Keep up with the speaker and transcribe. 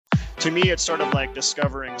To me, it's sort of like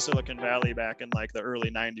discovering Silicon Valley back in like the early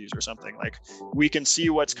 90s or something. Like, we can see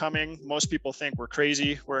what's coming. Most people think we're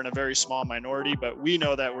crazy. We're in a very small minority, but we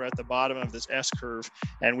know that we're at the bottom of this S curve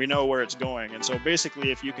and we know where it's going. And so basically,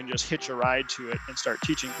 if you can just hitch a ride to it and start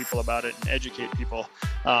teaching people about it and educate people,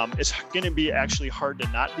 it's going to be actually hard to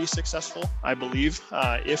not be successful, I believe,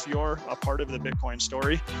 if you're a part of the Bitcoin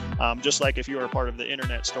story. Just like if you were a part of the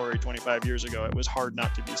internet story 25 years ago, it was hard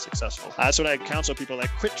not to be successful. That's what I counsel people, like,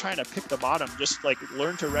 quit trying to pick the bottom, just like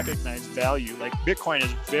learn to recognize value. Like, Bitcoin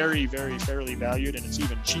is very, very fairly valued, and it's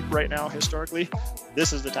even cheap right now historically.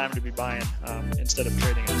 This is the time to be buying instead of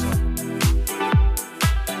trading it.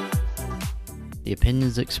 The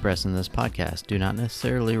opinions expressed in this podcast do not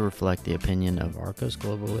necessarily reflect the opinion of Arcos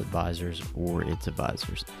Global Advisors or its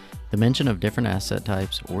advisors. The mention of different asset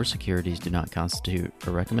types or securities do not constitute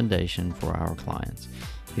a recommendation for our clients.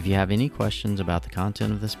 If you have any questions about the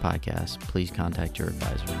content of this podcast, please contact your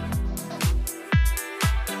advisor.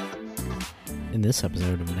 In this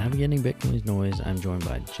episode of Navigating Bitcoin's Noise, I'm joined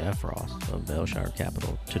by Jeff Ross of Vailshire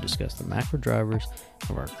Capital to discuss the macro drivers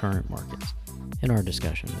of our current markets. In our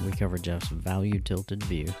discussion, we cover Jeff's value-tilted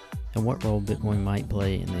view and what role Bitcoin might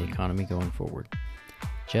play in the economy going forward.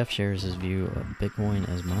 Jeff shares his view of Bitcoin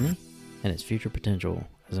as money and its future potential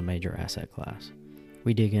as a major asset class.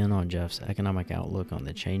 We dig in on Jeff's economic outlook on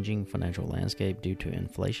the changing financial landscape due to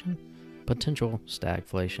inflation, potential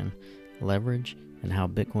stagflation, leverage, and how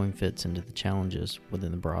Bitcoin fits into the challenges within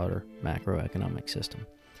the broader macroeconomic system.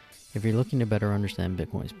 If you're looking to better understand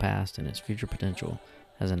Bitcoin's past and its future potential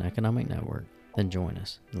as an economic network, then join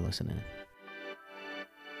us and listen in.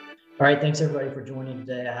 All right, thanks everybody for joining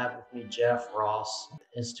today. I have with me Jeff Ross,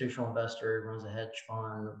 institutional investor, runs a hedge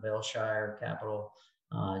fund, Vailshire Capital.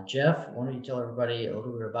 Jeff, why don't you tell everybody a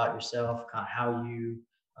little bit about yourself, kind of how you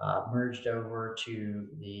merged over to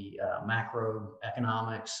the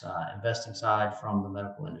macroeconomics investing side from the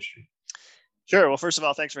medical industry? Sure. Well, first of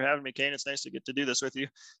all, thanks for having me, Kane. It's nice to get to do this with you.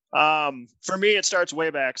 For me, it starts way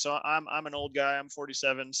back. So I'm an old guy. I'm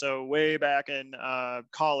 47. So way back in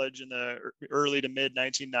college in the early to mid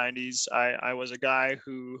 1990s, I was a guy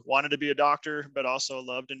who wanted to be a doctor, but also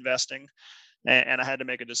loved investing. And I had to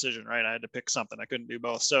make a decision, right? I had to pick something. I couldn't do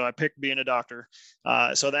both. So I picked being a doctor.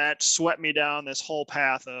 So that swept me down this whole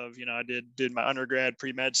path of, I did my undergrad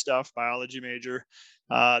pre-med stuff, biology major,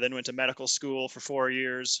 then went to medical school for 4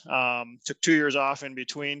 years, took 2 years off in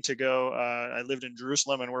between to go. I lived in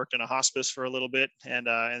Jerusalem and worked in a hospice for a little bit, and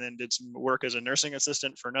then did some work as a nursing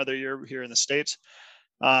assistant for another year here in the States.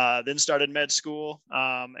 Then started med school,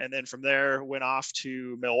 and then from there went off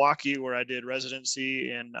to Milwaukee, where I did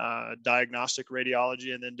residency in diagnostic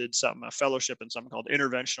radiology, and then did a fellowship in something called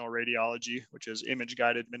interventional radiology, which is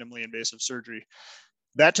image-guided minimally invasive surgery.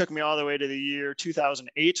 That took me all the way to the year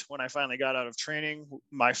 2008 when I finally got out of training.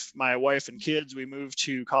 My wife and kids, we moved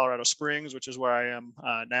to Colorado Springs, which is where I am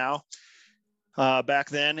now. Back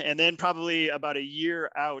then, and then probably about a year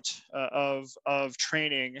out of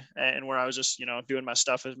training, and where I was just doing my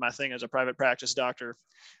stuff as my thing as a private practice doctor,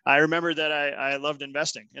 I remembered that I loved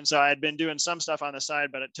investing, and so I had been doing some stuff on the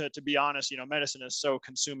side. But to be honest, medicine is so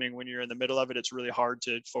consuming when you're in the middle of it. It's really hard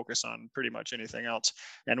to focus on pretty much anything else.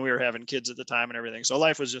 And we were having kids at the time and everything, so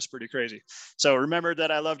life was just pretty crazy. So remembered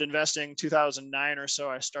that I loved investing. 2009 or so,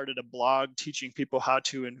 I started a blog teaching people how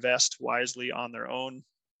to invest wisely on their own.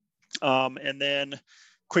 And then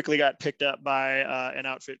quickly got picked up by an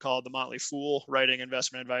outfit called The Motley Fool, writing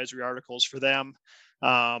investment advisory articles for them.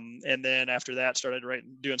 And then after that, started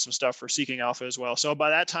doing some stuff for Seeking Alpha as well. So by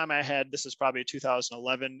that time this is probably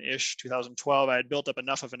 2011-ish, 2012, I had built up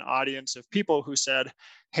enough of an audience of people who said,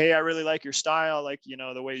 hey, I really like your style. I like,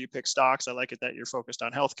 the way you pick stocks. I like it that you're focused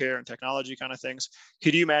on healthcare and technology kind of things.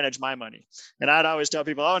 Could you manage my money? And I'd always tell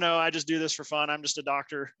people, oh no, I just do this for fun. I'm just a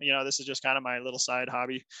doctor. This is just kind of my little side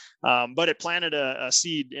hobby. But it planted a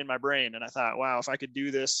seed in my brain. And I thought, wow, if I could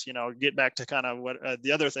do this, get back to kind of what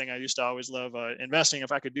the other thing I used to always love, investing.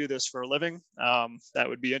 If I could do this for a living, that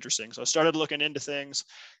would be interesting. So I started looking into things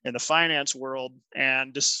in the finance world,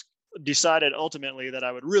 and just decided ultimately that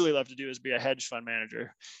I would really love to do is be a hedge fund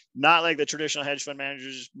manager. Not like the traditional hedge fund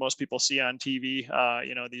managers most people see on TV,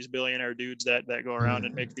 these billionaire dudes that go around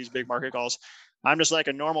and make these big market calls. I'm just like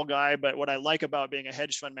a normal guy, but what I like about being a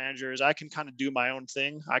hedge fund manager is I can kind of do my own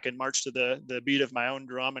thing. I can march to the beat of my own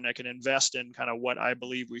drum, and I can invest in kind of what I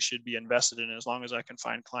believe we should be invested in. As long as I can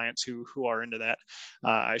find clients who are into that,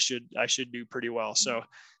 I should do pretty well. So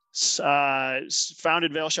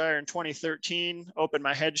founded Vailshire in 2013, opened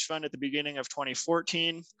my hedge fund at the beginning of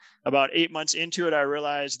 2014. About 8 months into it, I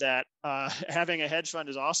realized that having a hedge fund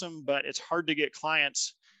is awesome, but it's hard to get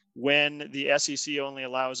clients when the SEC only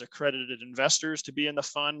allows accredited investors to be in the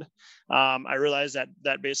fund. I realized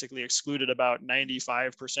that basically excluded about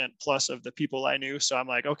 95% plus of the people I knew. So I'm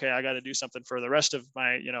like, okay, I got to do something for the rest of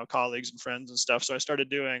my, colleagues and friends and stuff. So I started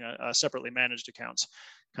doing a separately managed accounts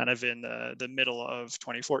kind of in the middle of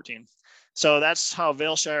 2014. So that's how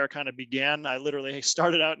Vailshire kind of began. I literally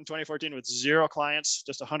started out in 2014 with 0 clients,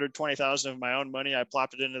 just 120,000 of my own money. I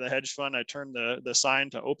plopped it into the hedge fund. I turned the sign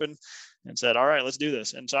to open and said, all right, let's do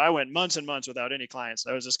this. And so I went months and months without any clients.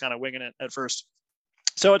 I was just kind of winging it at first.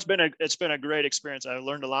 So it's been a great experience. I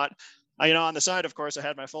learned a lot. On the side, of course, I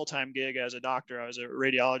had my full-time gig as a doctor. I was a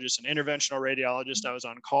radiologist, an interventional radiologist. I was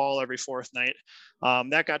on call every 4th night.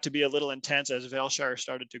 That got to be a little intense as Vailshire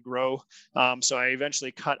started to grow. So I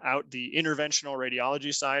eventually cut out the interventional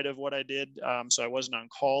radiology side of what I did. So I wasn't on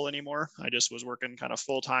call anymore. I just was working kind of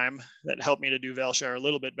full-time. That helped me to do Vailshire a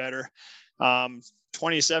little bit better.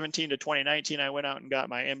 2017 to 2019, I went out and got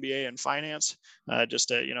my MBA in finance, just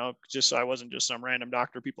so I wasn't just some random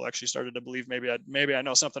doctor. People actually started to believe maybe I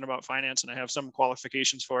know something about finance and I have some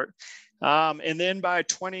qualifications for it. And then by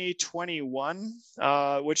 2021,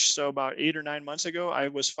 so about 8 or 9 months ago, I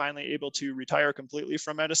was finally able to retire completely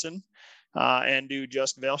from medicine. And do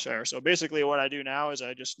just Vailshire. So basically what I do now is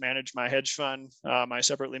I just manage my hedge fund, my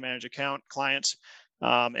separately managed account clients.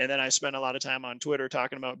 And then I spend a lot of time on Twitter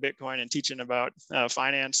talking about Bitcoin and teaching about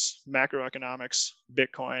finance, macroeconomics,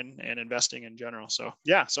 Bitcoin, and investing in general. So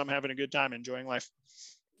I'm having a good time, enjoying life.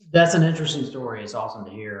 That's an interesting story. It's awesome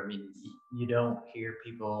to hear. I mean, you don't hear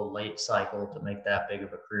people late cycle to make that big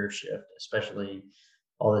of a career shift, especially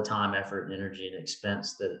all the time, effort, and energy and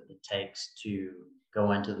expense that it takes to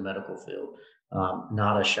go into the medical field.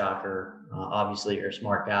 Not a shocker. Obviously, you're a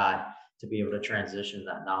smart guy to be able to transition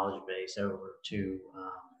that knowledge base over to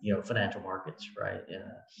financial markets, right?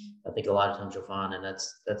 I think a lot of times you'll find, and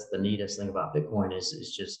that's the neatest thing about Bitcoin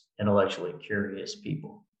is just intellectually curious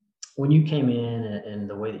people. When you came in and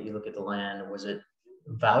the way that you look at the land, was it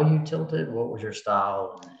value tilted? What was your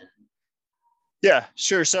style? Yeah,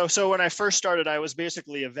 sure. So when I first started, I was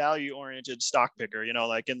basically a value-oriented stock picker,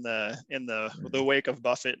 like in the wake of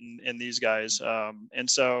Buffett and these guys.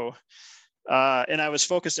 And I was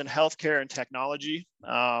focused in healthcare and technology.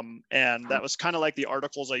 And that was kind of like the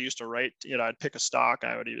articles I used to write. I'd pick a stock,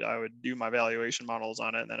 I would do my valuation models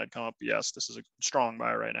on it, and then I'd come up, yes, this is a strong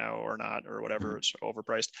buy right now or not, or whatever, it's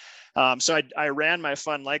overpriced. So I ran my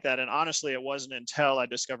fund like that. And honestly, it wasn't until I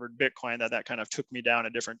discovered Bitcoin that kind of took me down a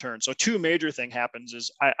different turn. So 2 major thing happens is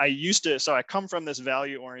I come from this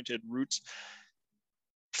value-oriented roots.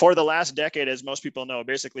 For the last decade, as most people know,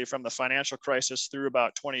 basically from the financial crisis through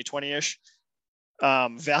about 2020-ish,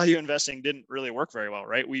 value investing didn't really work very well,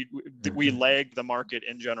 right? We lagged the market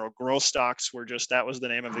in general. Growth stocks were that was the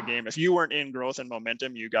name of the game. If you weren't in growth and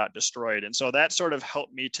momentum, you got destroyed. And so that sort of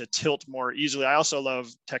helped me to tilt more easily. I also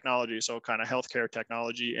love technology, so kind of healthcare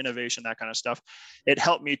technology, innovation, that kind of stuff. It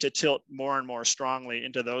helped me to tilt more and more strongly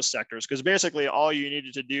into those sectors, because basically all you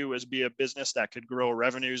needed to do was be a business that could grow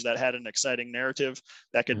revenues, that had an exciting narrative,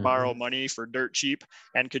 that could borrow money for dirt cheap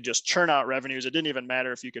and could just churn out revenues. It didn't even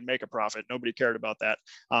matter if you could make a profit. Nobody cared about that.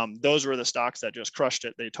 Those were the stocks that just crushed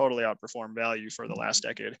it. They totally outperformed value for the last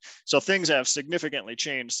decade. So things have significantly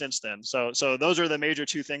changed since then. So those are the major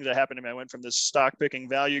 2 things that happened to me. I went from this stock picking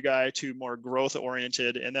value guy to more growth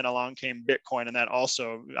oriented, and then along came Bitcoin, and that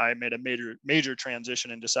also I made a major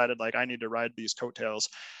transition and decided I need to ride these coattails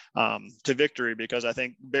to victory, because I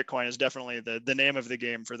think Bitcoin is definitely the name of the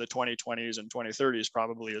game for the 2020s and 2030s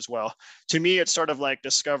probably as well. To me, it's sort of like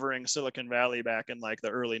discovering Silicon Valley back in the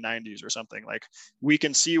early 90s or something. We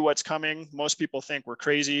can see what's coming. Most people think we're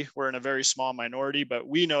crazy. We're in a very small minority, but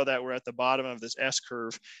we know that we're at the bottom of this S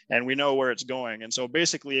curve and we know where it's going. And so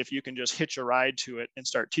basically, if you can just hitch a ride to it and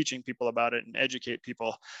start teaching people about it and educate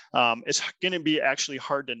people, it's going to be actually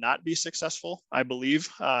hard to not be successful, I believe,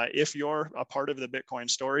 if you're a part of the Bitcoin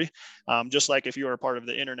story. Just like if you were a part of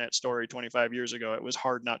the internet story 25 years ago, it was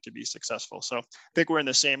hard not to be successful. So I think we're in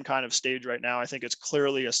the same kind of stage right now. I think it's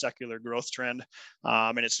clearly a secular growth trend,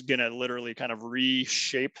 and it's going to literally kind of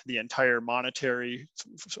reshape the entire monetary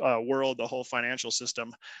world, the whole financial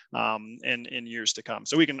system, in years to come.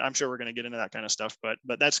 So I'm sure we're going to get into that kind of stuff, but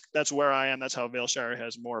that's where I am. That's how Vailshire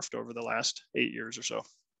has morphed over the last 8 years or so.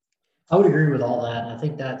 I would agree with all that. And I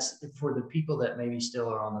think that's for the people that maybe still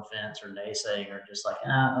are on the fence or naysaying, or just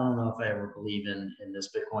I don't know if I ever believe in this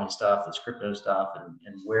Bitcoin stuff, this crypto stuff,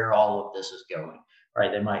 and where all of this is going,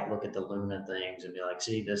 right? They might look at the Luna things and be like,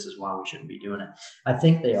 see, this is why we shouldn't be doing it. I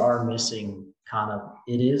think they are missing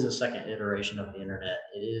it is a second iteration of the internet.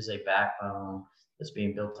 It is a backbone that's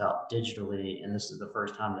being built out digitally. And this is the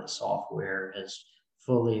first time that software is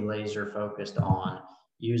fully laser focused on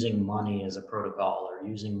using money as a protocol or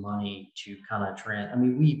using money to kind of I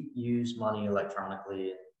mean, we use money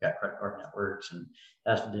electronically, got credit card networks, and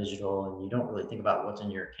that's digital, and you don't really think about what's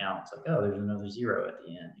in your account. It's like, oh, there's another zero at the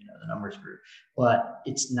end, the numbers grew, but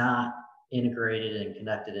it's not integrated and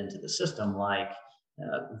connected into the system like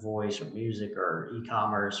voice or music or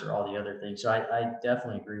e-commerce or all the other things. So I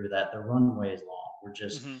definitely agree with that. The runway is long.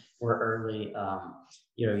 We're early.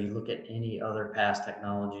 You look at any other past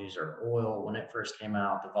technologies or oil when it first came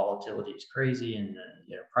out, the volatility is crazy, and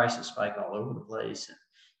prices spike all over the place,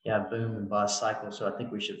 and boom and bust cycle. So I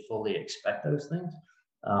think we should fully expect those things.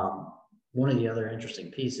 One of the other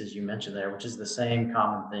interesting pieces you mentioned there, which is the same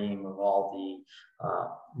common theme of all the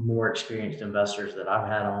more experienced investors that I've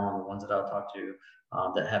had on, the ones that I've talked to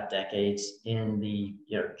that have decades in the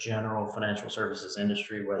general financial services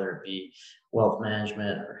industry, whether it be wealth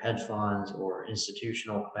management or hedge funds or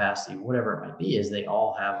institutional capacity, whatever it might be, is they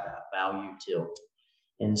all have that value tilt.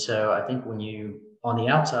 And so I think on the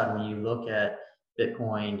outside, when you look at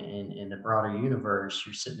Bitcoin in the broader universe,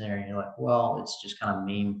 you're sitting there and you're like, well, it's just kind of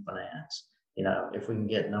meme finance. If we can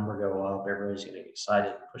get number go up, everybody's going to get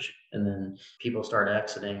excited and push it. And then people start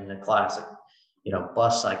exiting, the classic,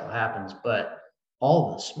 bust cycle happens. But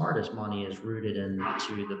all the smartest money is rooted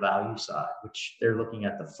into the value side, which they're looking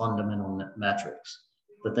at the fundamental metrics,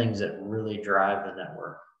 the things that really drive the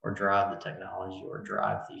network or drive the technology or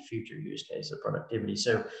drive the future use case of productivity.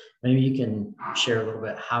 So maybe you can share a little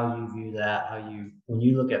bit how you view that, when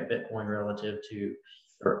you look at Bitcoin relative to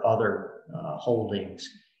or other holdings,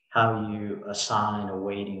 how you assign a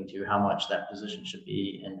weighting to how much that position should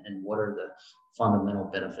be, and what are the fundamental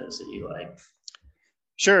benefits that you like.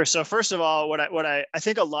 Sure. So first of all, what I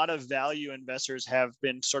think a lot of value investors have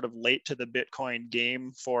been sort of late to the Bitcoin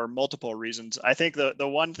game for multiple reasons. I think the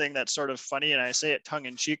one thing that's sort of funny, and I say it tongue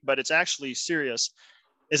in cheek, but it's actually serious,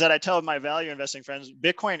 is that I tell my value investing friends,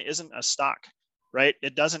 Bitcoin isn't a stock, right?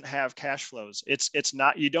 It doesn't have cash flows. It's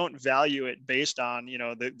not, you don't value it based on,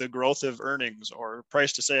 the growth of earnings or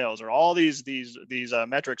price to sales or all these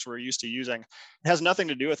metrics we're used to using. It has nothing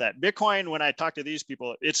to do with that. Bitcoin, when I talk to these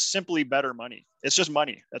people, it's simply better money. It's just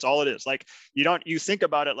money. That's all it is. Like you think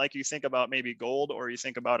about it like you think about maybe gold, or you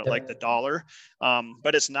think about it like the dollar,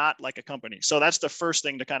 but it's not like a company. So that's the first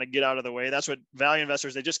thing to kind of get out of the way. That's what value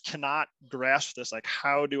investors, they just cannot grasp this. Like,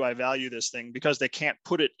 how do I value this thing? Because they can't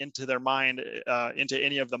put it into their mind, into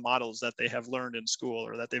any of the models that they have learned in school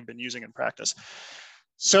or that they've been using in practice.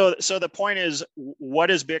 So the point is,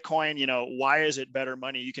 what is Bitcoin? Why is it better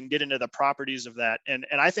money? You can get into the properties of that. And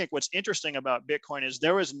I think what's interesting about Bitcoin is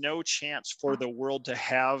there was no chance for the world to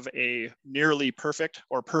have a nearly perfect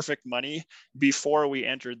or perfect money before we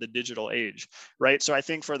entered the digital age, right? So I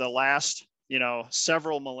think for the last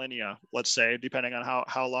several millennia, let's say, depending on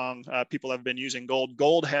how long people have been using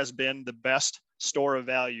gold has been the best store of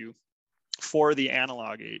value for the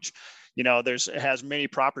analog age. It has many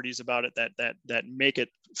properties about it that make it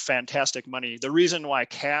fantastic money. The reason why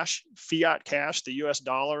fiat cash, the US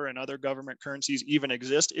dollar and other government currencies even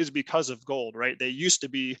exist is because of gold, right? They used to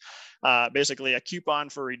be basically a coupon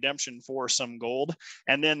for redemption for some gold.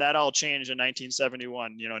 And then that all changed in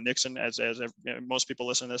 1971. Nixon, as most people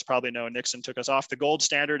listening to this probably know, Nixon took us off the gold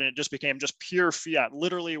standard, and it just became just pure fiat,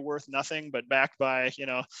 literally worth nothing, but backed by,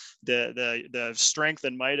 the strength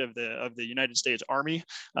and might of the United States Army,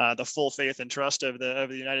 the full faith and trust of the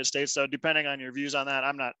United States. So depending on your views on that,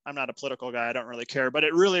 I'm not a political guy. I don't really care, but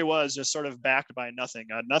it really was just sort of backed by nothing,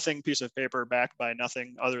 a nothing piece of paper backed by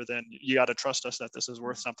nothing other than you got to trust us that this is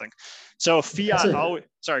worth something. So fiat always,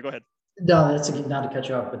 sorry, go ahead. No, not to cut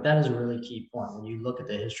you off, but that is a really key point. When you look at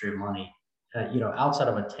the history of money, outside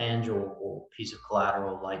of a tangible piece of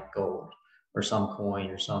collateral like gold or some coin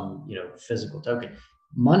or some, physical token,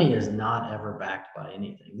 money is not ever backed by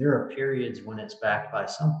anything. There are periods when it's backed by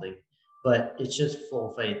something, but it's just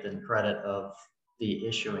full faith and credit of the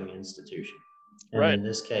issuing institution. And right. In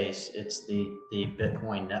this case, it's the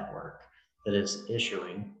Bitcoin network that is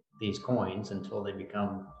issuing these coins until they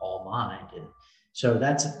become all mined. And so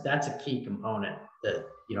that's a key component that,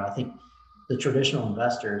 I think the traditional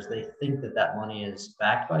investors, they think that money is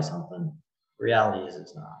backed by something. Reality is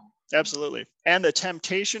it's not. Absolutely. And the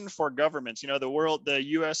temptation for governments, the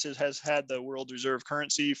US has had the world reserve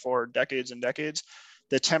currency for decades and decades.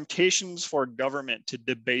 The temptations for government to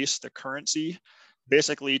debase the currency,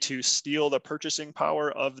 basically to steal the purchasing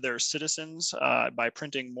power of their citizens by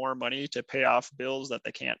printing more money to pay off bills that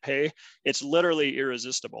they can't pay, it's literally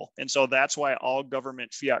irresistible. And so that's why all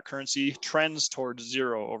government fiat currency trends towards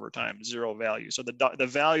zero over time, zero value. So the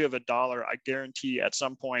value of a dollar, I guarantee at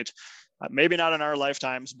some point, maybe not in our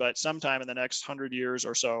lifetimes, but sometime in the next 100 years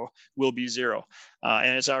or so will be zero.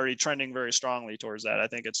 And it's already trending very strongly towards that. I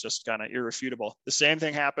think it's just kind of irrefutable. The same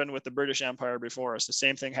thing happened with the British Empire before us. The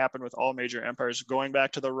same thing happened with all major empires. Going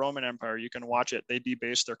back to the Roman Empire, you can watch it. They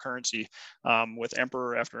debased their currency with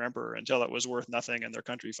emperor after emperor until it was worth nothing and their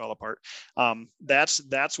country fell apart.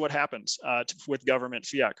 That's what happens with government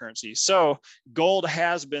fiat currency. So gold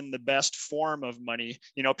has been the best form of money.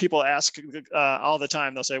 People ask all the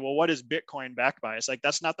time, they'll say, well, what is Bitcoin backed by? It's like,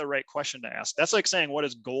 that's not the right question to ask. That's like saying, what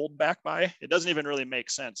is gold backed by? It doesn't even really make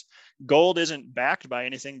sense. Gold isn't backed by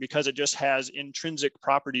anything because it just has intrinsic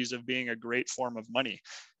properties of being a great form of money.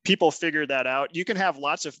 People figured that out. You can have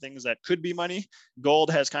lots of things that could be money. Gold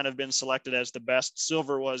has kind of been selected as the best.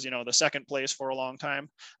 Silver was, the second place for a long time.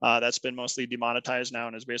 That's been mostly demonetized now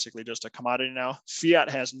and is basically just a commodity now. Fiat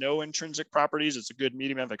has no intrinsic properties. It's a good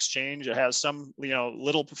medium of exchange. It has some,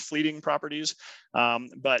 little fleeting properties.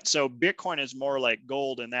 But so Bitcoin is more like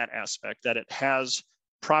gold in that aspect, that it has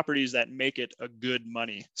properties that make it a good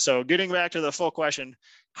money. So getting back to the full question,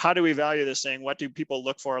 how do we value this thing? What do people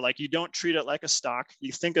look for? Like, you don't treat it like a stock.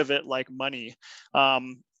 You think of it like money.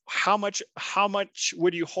 How much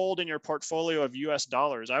would you hold in your portfolio of US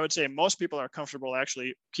dollars? I would say most people are comfortable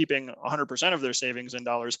actually keeping 100% of their savings in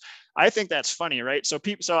dollars. I think that's funny, right? So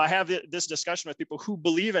I have this discussion with people who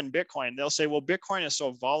believe in Bitcoin. They'll say, well, Bitcoin is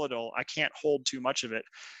so volatile, I can't hold too much of it.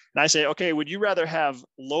 And I say, okay, would you rather have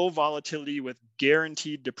low volatility with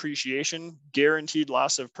guaranteed depreciation, guaranteed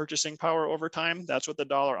loss of purchasing power over time? That's what the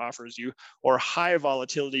dollar offers you. Or high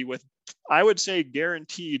volatility with, I would say,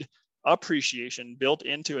 guaranteed appreciation built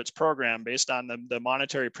into its program based on the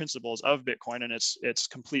monetary principles of Bitcoin and its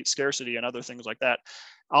complete scarcity and other things like that.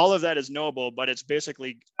 All of that is knowable, but it's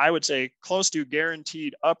basically, I would say, close to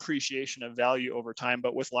guaranteed appreciation of value over time,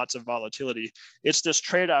 but with lots of volatility. It's this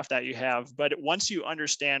trade-off that you have. But once you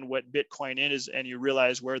understand what Bitcoin is and you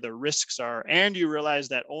realize where the risks are, and you realize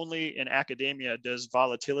that only in academia does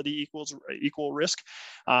volatility equal risk,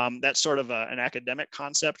 that's sort of an academic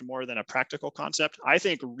concept more than a practical concept. I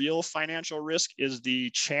think real financial risk is the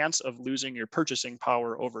chance of losing your purchasing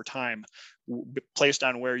power over time, placed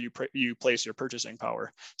on where you place your purchasing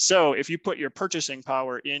power. So if you put your purchasing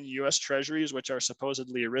power in US treasuries, which are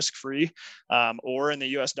supposedly risk-free, or in the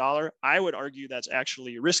US dollar, I would argue that's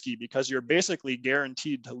actually risky because you're basically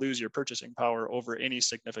guaranteed to lose your purchasing power over any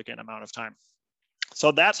significant amount of time.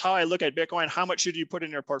 So that's how I look at Bitcoin. How much should you put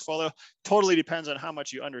in your portfolio? Totally depends on how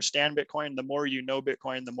much you understand Bitcoin. The more you know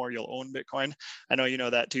Bitcoin, the more you'll own Bitcoin. I know you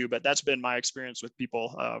know that too, but that's been my experience with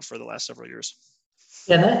people for the last several years.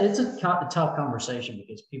 Yeah, it's a tough conversation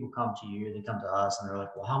because people come to you, they come to us, and they're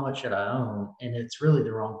like, "Well, how much should I own?" And it's really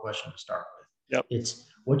the wrong question to start with. Yep. It's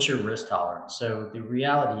what's your risk tolerance. So the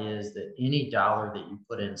reality is that any dollar that you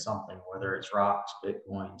put in something, whether it's rocks,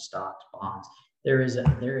 Bitcoin, stocks, bonds, there is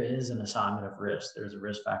an assignment of risk. There's a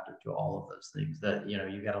risk factor to all of those things. That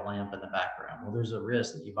you got a lamp in the background. Well, there's a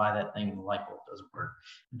risk that you buy that thing and the light bulb doesn't work.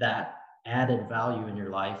 That added value in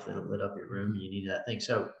your life that lit up your room, you need that thing.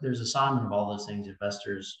 So there's assignment of all those things.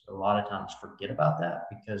 Investors a lot of times forget about that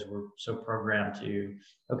because we're so programmed to,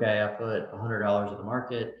 okay, I put $100 in the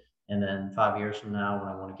market, and then 5 years from now when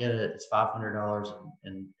I want to get it, it's $500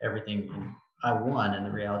 and everything, and I won. And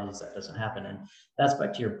the reality is that doesn't happen. And that's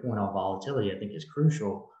back to your point on volatility. I think is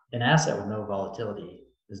crucial. An asset with no volatility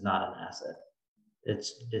is not an asset.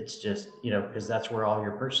 It's just, because that's where all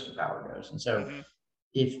your purchasing power goes. And so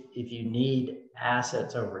if you need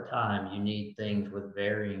assets over time, you need things with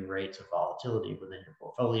varying rates of volatility within your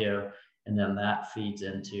portfolio. And then that feeds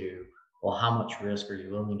into, well, how much risk are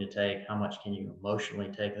you willing to take? How much can you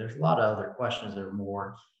emotionally take? There's a lot of other questions that are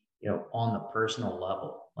more, on the personal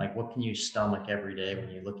level. Like, what can you stomach every day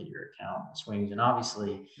when you look at your account and swings? And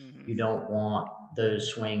obviously, you don't want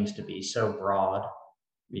those swings to be so broad,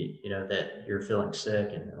 that you're feeling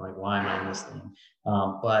sick and like, why am I in this thing?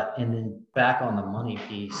 And then back on the money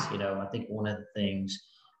piece, I think one of the things,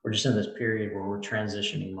 we're just in this period where we're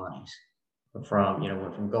transitioning monies from,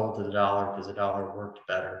 went from gold to the dollar because the dollar worked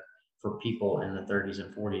better for people in the 30s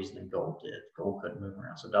and 40s than gold did. Gold couldn't move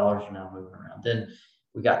around. So dollars are now moving around. Then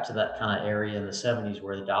we got to that kind of area in the 70s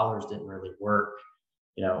where the dollars didn't really work,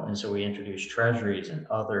 and so we introduced treasuries and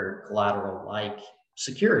other collateral like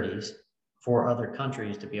securities for other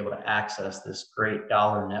countries to be able to access this great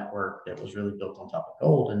dollar network that was really built on top of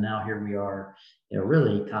gold. And now here we are,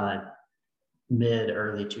 really kind of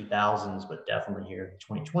early 2000s, but definitely here in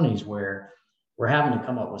the 2020s, where we're having to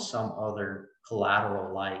come up with some other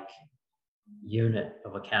collateral like unit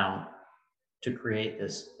of account to create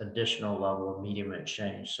this additional level of medium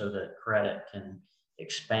exchange so that credit can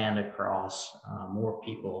expand across more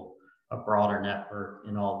people a broader network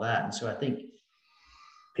and all that. And so I think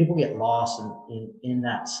people get lost in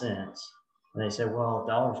that sense. And they say, well,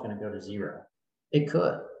 dollar's going to go to zero. It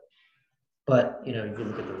could. But, if you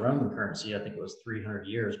look at the Roman currency, I think it was 300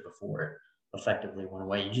 years before it effectively went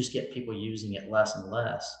away. You just get people using it less and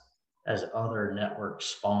less as other networks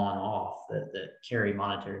spawn off that carry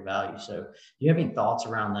monetary value. So do you have any thoughts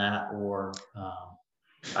around that or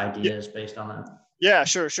ideas based on that? Yeah,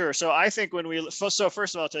 sure. So I think so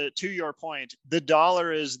first of all, to your point, the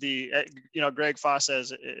dollar is Greg Foss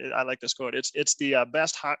says, I like this quote, it's the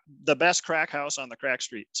best crack house on the crack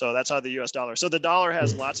street. So that's how the US dollar. So the dollar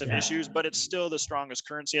has lots of issues, but it's still the strongest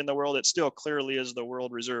currency in the world. It still clearly is the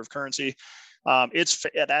world reserve currency.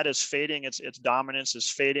 That is fading. Its dominance is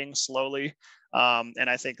fading slowly. And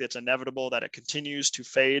I think it's inevitable that it continues to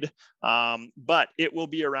fade, but it will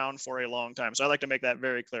be around for a long time. So I like to make that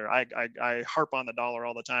very clear. I harp on the dollar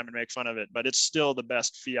all the time and make fun of it, but it's still the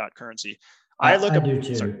best fiat currency. I do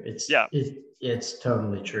too. Sorry. It's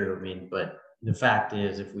totally true. I mean, but the fact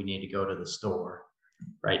is, if we need to go to the store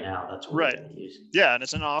right now, that's what we're going to use. Yeah, and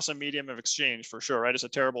it's an awesome medium of exchange for sure, right? It's a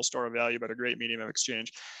terrible store of value, but a great medium of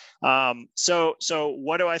exchange. So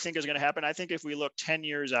what do I think is going to happen? I think if we look 10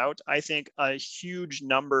 years out, I think a huge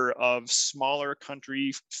number of smaller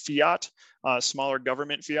country fiat, smaller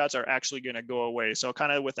government fiats are actually going to go away. So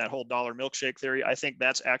kind of with that whole dollar milkshake theory, I think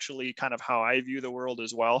that's actually kind of how I view the world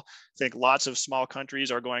as well. I think lots of small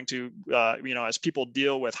countries are going to, as people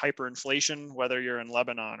deal with hyperinflation, whether you're in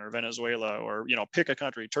Lebanon or Venezuela or, pick a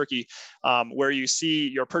country, Turkey, where you see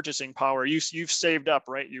your purchasing power, you've saved up,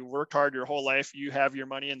 right? You worked hard your whole life, you have your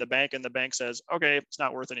money in the bank and the bank says, okay, it's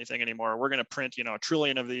not worth anything anymore. We're going to print, a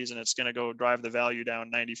trillion of these and it's going to go drive the value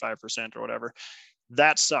down 95% or whatever.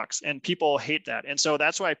 That sucks. And people hate that. And so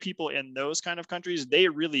that's why people in those kind of countries, they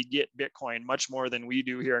really get Bitcoin much more than we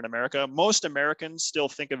do here in America. Most Americans still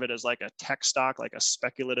think of it as like a tech stock, like a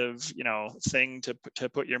speculative, thing to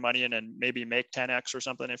put your money in and maybe make 10x or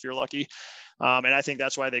something if you're lucky. And I think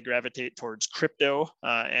that's why they gravitate towards crypto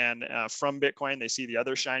and from Bitcoin, they see the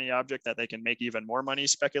other shiny object that they can make even more money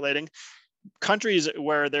speculating. Countries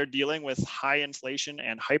where they're dealing with high inflation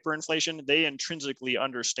and hyperinflation, they intrinsically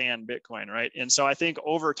understand Bitcoin, right? And so I think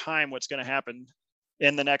over time, what's going to happen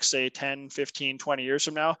in the next, say, 10, 15, 20 years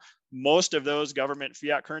from now, most of those government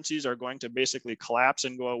fiat currencies are going to basically collapse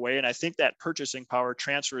and go away. And I think that purchasing power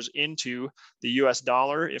transfers into the US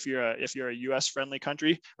dollar. If you're a US friendly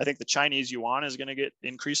country, I think the Chinese yuan is going to get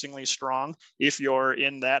increasingly strong if you're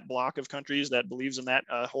in that block of countries that believes in that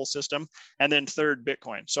whole system. And then third,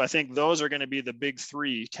 Bitcoin. So I think those are going to be the big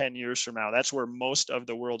three 10 years from now. That's where most of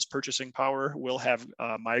the world's purchasing power will have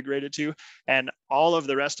migrated to. And all of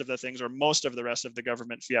the rest of the things, or most of the rest of the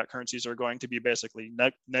government fiat currencies, are going to be basically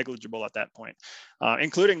negligible at that point,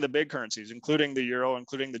 including the big currencies, including the euro,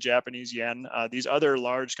 including the Japanese yen, these other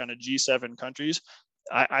large kind of G7 countries.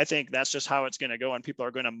 I think that's just how it's going to go, and people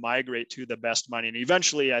are going to migrate to the best money. And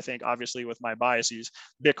eventually, I think, obviously, with my biases,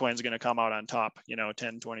 Bitcoin's going to come out on top,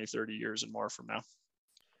 10, 20, 30 years and more from now.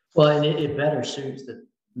 Well, and it better suits the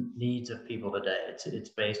needs of people today. It's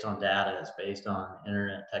based on data, it's based on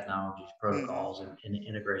internet technologies, protocols, and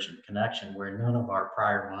integration connection, where none of our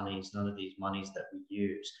prior monies, none of these monies that we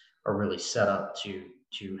use are really set up to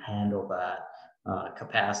handle that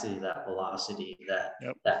capacity, that velocity,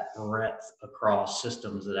 that breadth across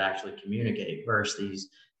systems that actually communicate versus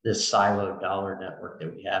this siloed dollar network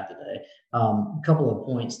that we have today. A couple of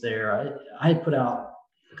points there. I put out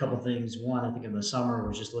a couple of things. One, I think in the summer,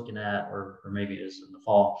 was just looking at, or maybe it is in the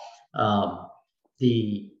fall,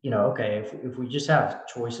 if we just have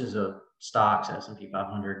choices of stocks, S&P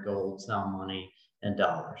 500, gold, sound money, and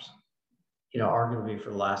dollars, arguably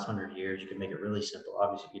for the last 100 years, you could make it really simple.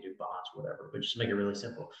 Obviously, you could do bonds, whatever, but just make it really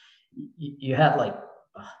simple. You had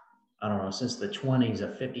since the 20s, a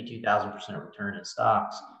 52,000% return in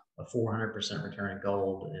stocks, a 400% return in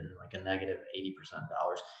gold, and like a negative 80%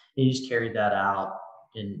 dollars. And you just carried that out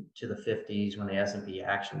into the 50s when the S&P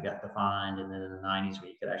actually got defined, and then in the 90s when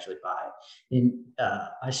you could actually buy it. And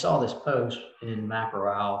I saw this post in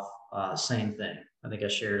Macro Alf, same thing. I think I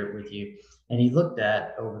shared it with you. And he looked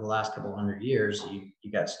at over the last couple 100 years,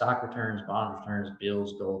 you got stock returns, bond returns,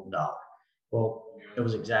 bills, gold, and dollar. Well, it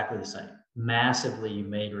was exactly the same. Massively, you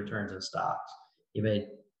made returns in stocks. You made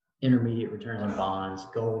intermediate returns in bonds.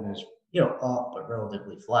 Gold was, up but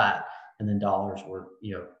relatively flat, and then dollars were,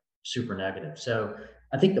 super negative. So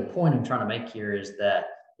I think the point I'm trying to make here is that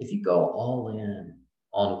if you go all in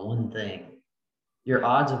on one thing, your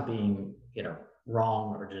odds of being,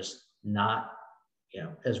 wrong or just not,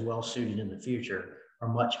 as well suited in the future are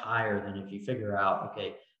much higher than if you figure out,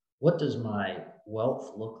 okay, what does my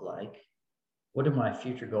wealth look like what do my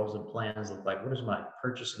future goals and plans look like? What does my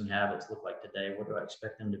purchasing habits look like today? What do I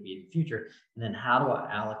expect them to be in the future? And then how do I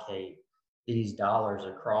allocate these dollars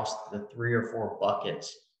across the 3 or 4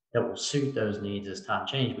 buckets that will suit those needs as time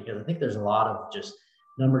change? Because I think there's a lot of just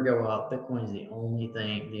number go up. Bitcoin is the only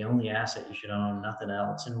thing, the only asset you should own, nothing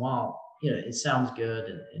else. And while it sounds good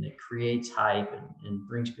and it creates hype and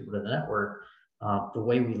brings people to the network, the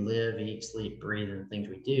way we live, eat, sleep, breathe, and the things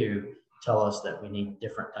we do tell us that we need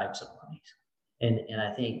different types of monies. And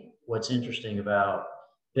I think what's interesting about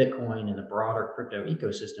Bitcoin and the broader crypto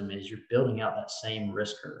ecosystem is you're building out that same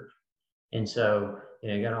risk curve. And so,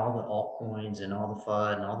 you got all the altcoins and all the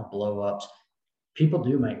FUD and all the blow ups. People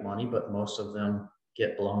do make money, but most of them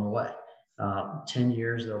get blown away. 10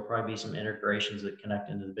 years, there'll probably be some integrations that connect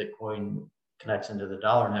into the Bitcoin, connects into the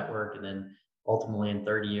dollar network. And then ultimately in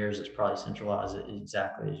 30 years, it's probably centralized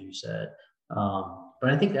exactly as you said. But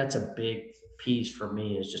I think that's a big piece for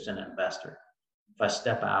me as just an investor. If I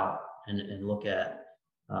step out and look at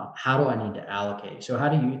how do I need to allocate? So how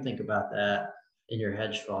do you think about that in your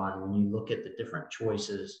hedge fund when you look at the different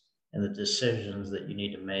choices and the decisions that you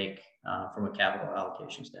need to make from a capital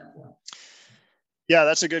allocation standpoint? Yeah,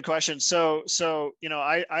 that's a good question. So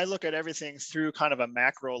I look at everything through kind of a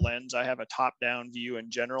macro lens. I have a top-down view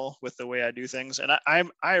in general with the way I do things, and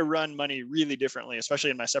I run money really differently,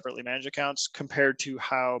 especially in my separately managed accounts, compared to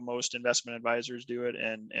how most investment advisors do it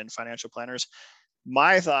and financial planners.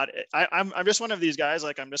 My thought, I'm just one of these guys,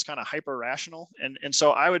 like I'm just kind of hyper rational. And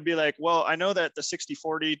so I would be like, well, I know that the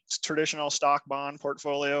 60-40 traditional stock bond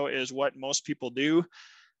portfolio is what most people do,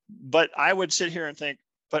 but I would sit here and think,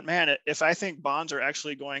 but man, if I think bonds are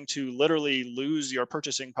actually going to literally lose your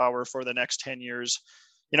purchasing power for the next 10 years,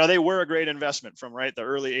 they were a great investment from the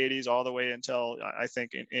early 80s all the way until I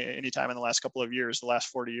think any time in the last couple of years, the last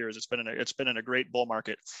 40 years, it's been in a great bull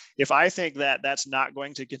market. If I think that that's not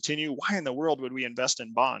going to continue, why in the world would we invest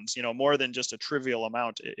in bonds? More than just a trivial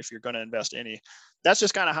amount if you're going to invest any. That's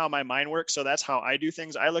just kind of how my mind works. So that's how I do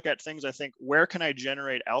things. I look at things. I think, where can I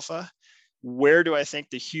generate alpha? Where do I think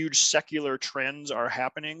the huge secular trends are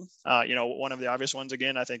happening? One of the obvious ones,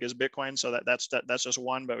 again, I think is Bitcoin. So that's just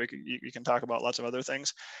one, but you can talk about lots of other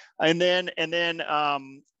things. And then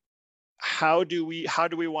how do we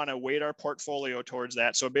want to weight our portfolio towards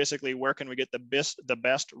that? So basically, where can we get the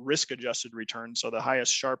best risk adjusted return? So the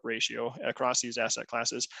highest Sharpe ratio across these asset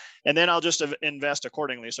classes. And then I'll just invest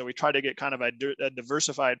accordingly. So we try to get kind of a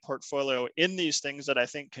diversified portfolio in these things that I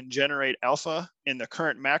think can generate alpha in the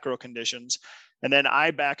current macro conditions. And then I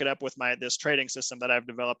back it up with this trading system that I've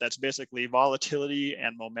developed that's basically volatility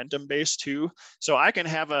and momentum based too. So I can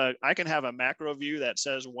have a macro view that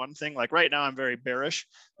says one thing, like right now I'm very bearish,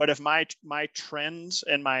 but if my trends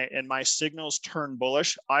and my signals turn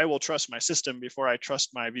bullish, I will trust my system before I trust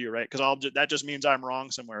my view, right? Because that just means I'm wrong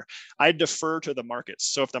somewhere. I defer to the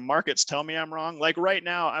markets. So if the markets tell me I'm wrong, like right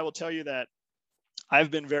now, I will tell you that I've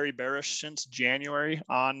been very bearish since January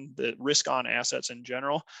on the risk on assets in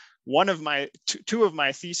general. One of my two of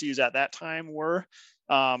my theses at that time were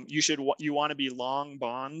you want to be long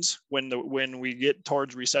bonds when we get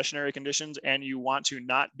towards recessionary conditions, and you want to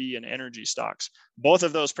not be in energy stocks. Both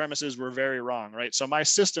of those premises were very wrong, right? So my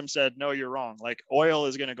system said, no, you're wrong. Like oil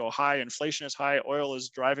is going to go high, inflation is high, oil is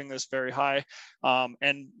driving this very high,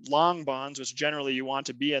 and long bonds, which generally you want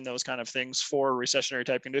to be in those kind of things for recessionary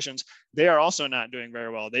type conditions, they are also not doing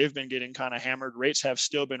very well. They've been getting kind of hammered. Rates have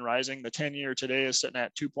still been rising. The 10-year today is sitting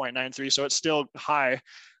at 2.93, so it's still high.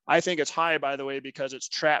 I think it's high, by the way, because it's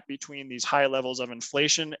trapped between these high levels of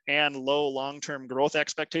inflation and low long-term growth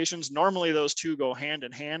expectations. Normally, those two go hand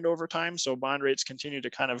in hand over time. So bond rates continue to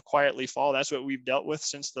kind of quietly fall. That's what we've dealt with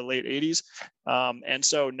since the late 80s. And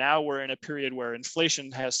so now we're in a period where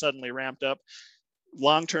inflation has suddenly ramped up.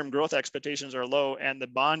 Long-term growth expectations are low, and the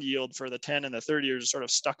bond yield for the 10 and the 30 years is sort of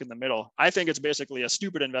stuck in the middle. I think it's basically a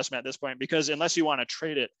stupid investment at this point, because unless you want to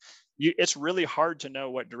trade it, it's really hard to know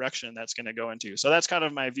what direction that's going to go into. So that's kind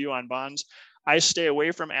of my view on bonds. I stay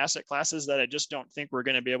away from asset classes that I just don't think we're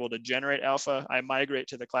going to be able to generate alpha. I migrate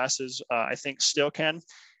to the classes I think still can,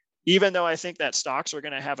 even though I think that stocks are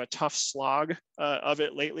going to have a tough slog of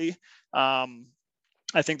it lately.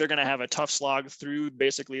 I think they're going to have a tough slog through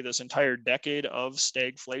basically this entire decade of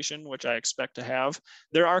stagflation, which I expect to have.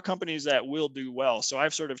 There are companies that will do well. So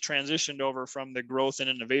I've sort of transitioned over from the growth and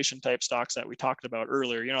innovation type stocks that we talked about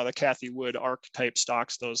earlier, the Cathie Wood, ARK type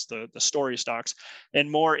stocks, the story stocks,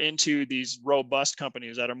 and more into these robust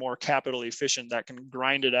companies that are more capital efficient, that can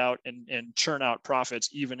grind it out and churn out profits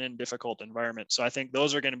even in difficult environments. So I think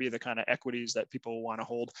those are going to be the kind of equities that people want to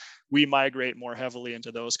hold. We migrate more heavily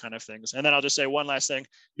into those kind of things. And then I'll just say one last thing. something.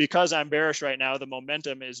 Because I'm bearish right now, the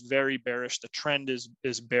momentum is very bearish. The trend is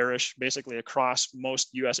bearish basically across most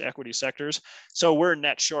US equity sectors. So we're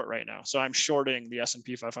net short right now. So I'm shorting the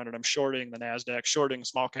S&P 500. I'm shorting the NASDAQ, shorting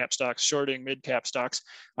small cap stocks, shorting mid cap stocks.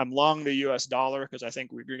 I'm long the US dollar because I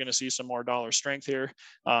think you're going to see some more dollar strength here.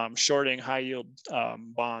 Shorting high yield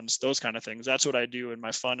bonds, those kind of things. That's what I do in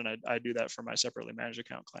my fund. And I do that for my separately managed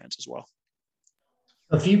account clients as well.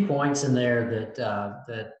 A few points in there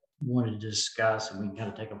that wanted to discuss, and we can kind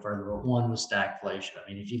of take them further. But one was stagflation. I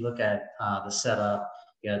mean, if you look at the setup,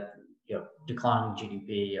 you got declining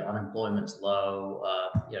GDP, unemployment's low,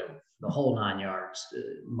 the whole 9 yards.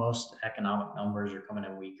 Most economic numbers are coming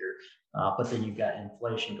in weaker, but then you've got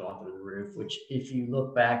inflation going through the roof. Which, if you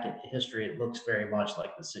look back at history, it looks very much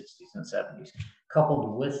like the 60s and 70s.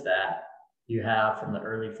 Coupled with that, you have from the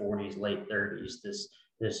early 40s, late 30s,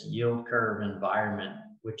 this yield curve environment,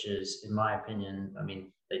 which is, in my opinion, I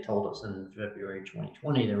mean, they told us in February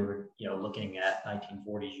 2020 they were, looking at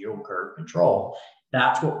 1940s yield curve control.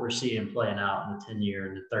 That's what we're seeing playing out in the 10-year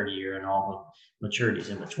and the 30-year and all the maturities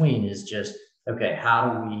in between. Is just, okay,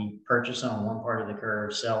 how do we purchase on one part of the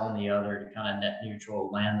curve, sell on the other to kind of net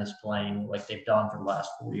neutral, land this plane like they've done for the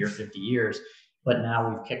last 40 or 50 years. But now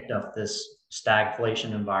we've kicked up this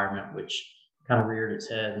stagflation environment, which kind of reared its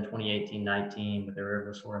head in 2018-19, but they were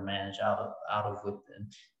able to sort of manage out of with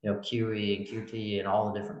QE and QT and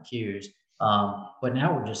all the different Qs. But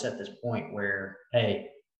now we're just at this point where, hey,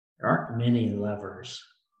 there aren't many levers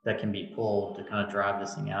that can be pulled to kind of drive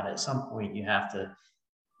this thing out. At some point, you have to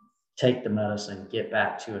take the medicine, get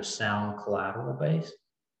back to a sound collateral base.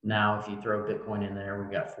 Now, if you throw Bitcoin in there,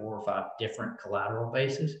 we've got 4 or 5 different collateral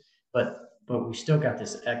bases, but we still got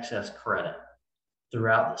this excess credit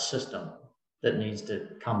throughout the system that needs to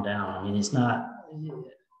come down. I mean, it's not,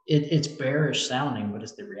 it's bearish sounding, but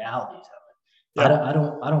it's the realities of it. Yeah.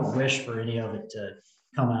 I don't wish for any of it to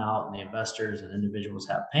come out and the investors and individuals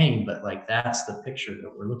have pain, but like, that's the picture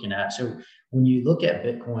that we're looking at. So when you look at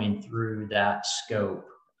Bitcoin through that scope,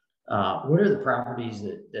 what are the properties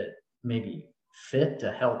that maybe fit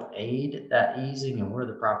to help aid that easing, and what are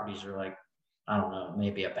the properties that are like, I don't know,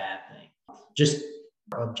 maybe a bad thing? Just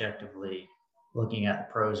objectively looking at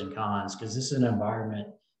the pros and cons, because this is an environment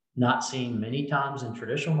not seen many times in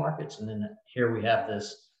traditional markets. And then here we have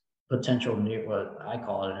this potential new, what I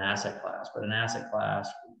call it an asset class, but an asset class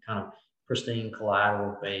kind of pristine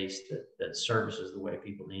collateral base that services the way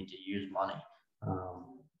people need to use money.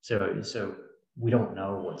 So we don't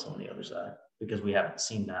know what's on the other side because we haven't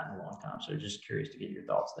seen that in a long time. So just curious to get your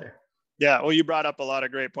thoughts there. Yeah, well, you brought up a lot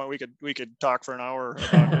of great points. We could talk for an hour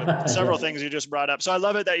about several things you just brought up. So I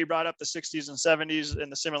love it that you brought up the 60s and 70s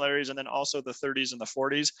and the similarities, and then also the 30s and the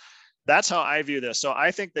 40s. That's how I view this. So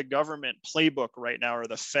I think the government playbook right now, or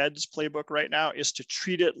the Fed's playbook right now, is to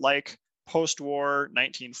treat it like post-war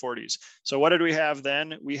 1940s. So what did we have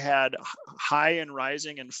then? We had high and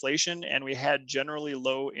rising inflation, and we had generally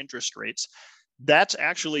low interest rates. That's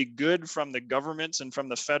actually good from the government's and from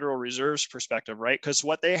the Federal Reserve's perspective, right? Because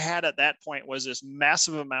what they had at that point was this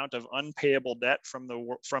massive amount of unpayable debt from the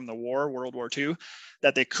war, World War II,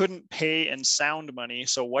 that they couldn't pay in sound money.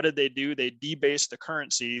 So what did they do? They debased the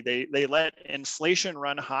currency. They let inflation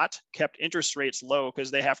run hot, kept interest rates low because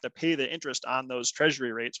they have to pay the interest on those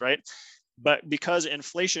treasury rates, right? But because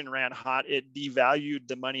inflation ran hot, it devalued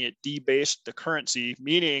the money, it debased the currency,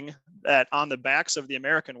 meaning that on the backs of the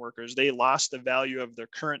American workers, they lost the value of their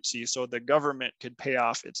currency so the government could pay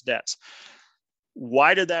off its debts.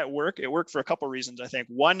 Why did that work? It worked for a couple of reasons, I think.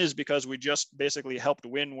 One is because we just basically helped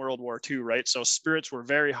win World War II, right? So spirits were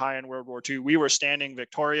very high in World War II. We were standing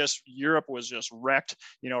victorious. Europe was just wrecked.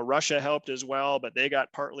 Russia helped as well, but they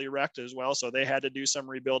got partly wrecked as well. So they had to do some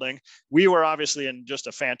rebuilding. We were obviously in just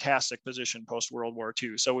a fantastic position post World War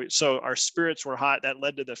II. So our spirits were hot. That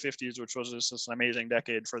led to the 50s, which was just an amazing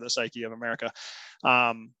decade for the psyche of America.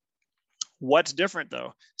 What's different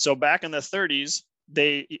though? So back in the 30s,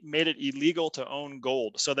 they made it illegal to own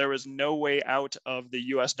gold. So there was no way out of the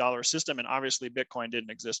US dollar system. And obviously Bitcoin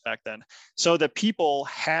didn't exist back then. So the people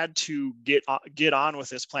had to get on with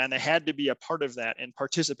this plan. They had to be a part of that and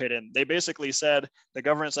participate in. They basically said, the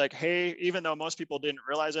government's like, hey, even though most people didn't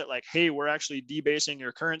realize it, like, hey, we're actually debasing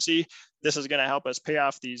your currency. This is going to help us pay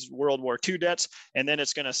off these World War II debts. And then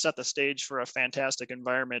it's going to set the stage for a fantastic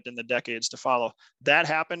environment in the decades to follow. That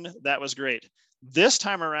happened. That was great. This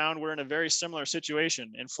time around, we're in a very similar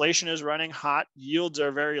situation. Inflation is running hot. Yields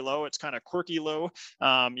are very low. It's kind of quirky low.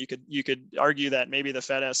 You could argue that maybe the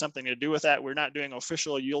Fed has something to do with that. We're not doing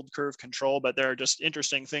official yield curve control, but there are just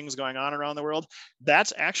interesting things going on around the world.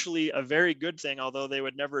 That's actually a very good thing, although they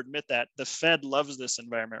would never admit that. The Fed loves this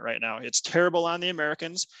environment right now. It's terrible on the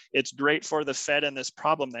Americans. It's great great for the Fed and this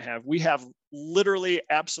problem they have. We have literally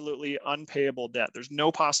absolutely unpayable debt. There's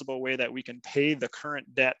no possible way that we can pay the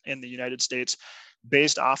current debt in the United States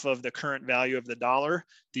based off of the current value of the dollar.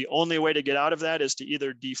 The only way to get out of that is to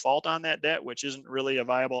either default on that debt, which isn't really a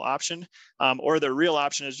viable option, or the real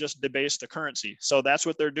option is just debase the currency. So that's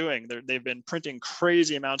what they're doing. They've been printing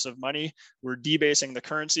crazy amounts of money. We're debasing the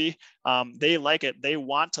currency. They like it. They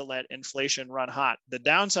want to let inflation run hot. The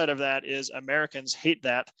downside of that is Americans hate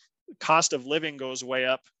that. Cost of living goes way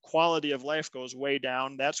up, quality of life goes way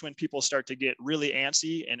down. That's when people start to get really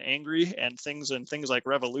antsy and angry, and things like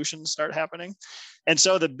revolutions start happening. And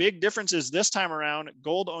so the big difference is this time around,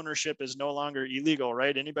 gold ownership is no longer illegal,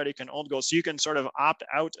 right? Anybody can own gold. So you can sort of opt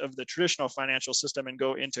out of the traditional financial system and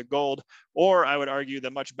go into gold. Or I would argue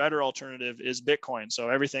the much better alternative is Bitcoin. So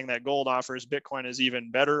everything that gold offers, Bitcoin is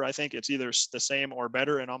even better. I think it's either the same or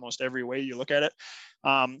better in almost every way you look at it.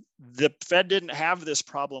 The Fed didn't have this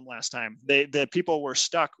problem last time. The people were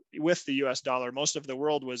stuck with the US dollar. Most of the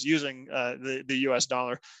world was using the US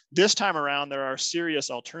dollar. This time around, there are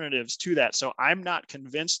serious alternatives to that. So I'm not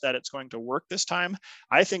convinced that it's going to work this time.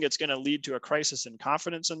 I think it's going to lead to a crisis in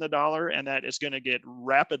confidence in the dollar, and that it's going to get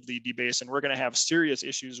rapidly debased, and we're going to have serious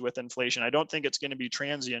issues with inflation. I don't think it's going to be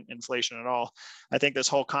transient inflation at all. I think this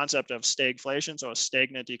whole concept of stagflation, so a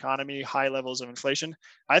stagnant economy, high levels of inflation,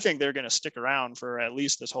 I think they're going to stick around for at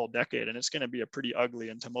least this whole decade, and it's going to be a pretty ugly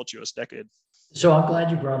and tumultuous decade. So I'm glad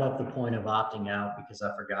you brought up the point of opting out, because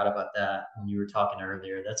I forgot about that when you were talking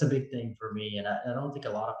earlier. That's a big thing for me. And I don't think a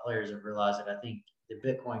lot of players have realized it. I think the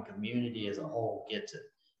Bitcoin community as a whole gets it.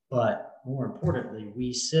 But more importantly,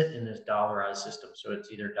 we sit in this dollarized system. So it's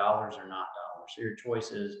either dollars or not dollars. So your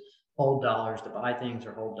choice is hold dollars to buy things,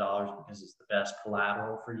 or hold dollars because it's the best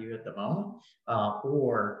collateral for you at the moment,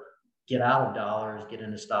 or get out of dollars, get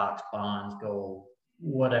into stocks, bonds, gold,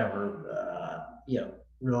 whatever,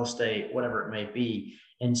 real estate, whatever it may be.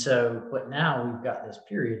 And so, but now we've got this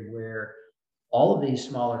period where all of these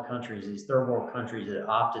smaller countries, these third world countries that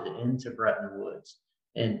opted into Bretton Woods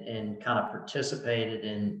and kind of participated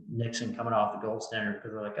in Nixon coming off the gold standard,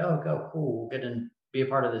 because they're like, oh, go, cool, we'll get in, be a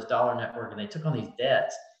part of this dollar network. And they took on these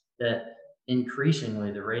debts that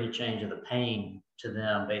increasingly the rate of change of the pain to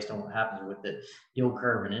them based on what happens with the yield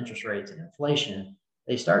curve and interest rates and inflation.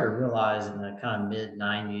 They started to realize in the kind of mid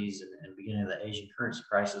 90s and beginning of the Asian currency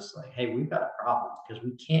crisis, like, hey, we've got a problem because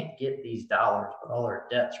we can't get these dollars, but all our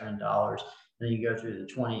debts are in dollars. And then you go through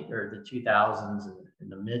the 2000s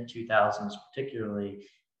and the mid 2000s particularly,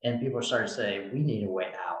 and people are starting to say, we need a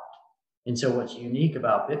way out. And so what's unique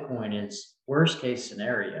about Bitcoin is, worst case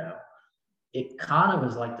scenario, it kind of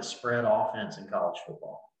is like the spread offense in college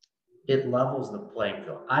football. It levels the playing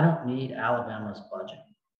field. I don't need Alabama's budget.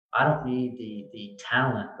 I don't need the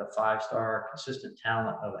talent, the 5-star consistent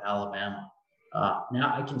talent of Alabama.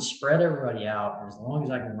 Now I can spread everybody out, and as long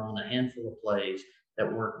as I can run a handful of plays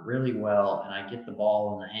that work really well, and I get the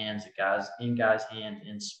ball in the hands of guys' hands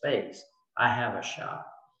in space, I have a shot.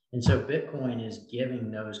 And so Bitcoin is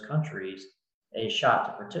giving those countries a shot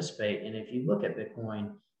to participate. And if you look at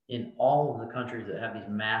Bitcoin, in all of the countries that have these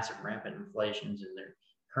massive rampant inflations and their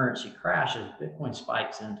currency crashes, Bitcoin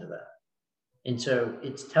spikes into that. And so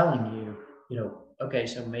it's telling you, okay,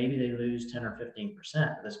 so maybe they lose 10 or 15%.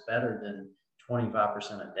 That's better than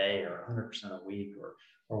 25% a day or 100% a week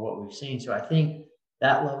or what we've seen. So I think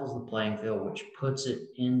that levels the playing field, which puts it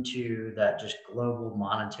into that just global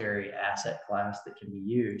monetary asset class that can be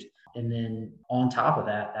used. And then on top of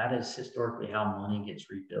that, that is historically how money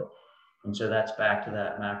gets rebuilt. And so that's back to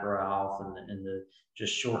that macro-alpha and the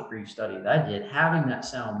just short brief study that I did. Having that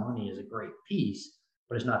sound money is a great piece,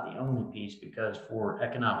 but it's not the only piece, because for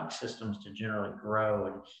economic systems to generally grow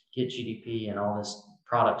and get GDP and all this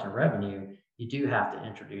product and revenue, you do have to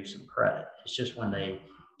introduce some credit. It's just when they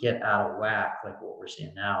get out of whack, like what we're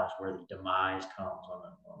seeing now, is where the demise comes on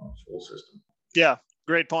a full system. Yeah,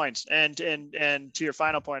 great points. And to your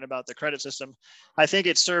final point about the credit system, I think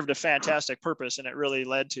it served a fantastic purpose, and it really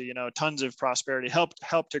led to tons of prosperity,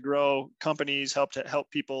 helped to grow companies, help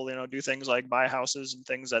people do things like buy houses and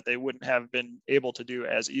things that they wouldn't have been able to do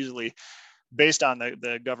as easily based on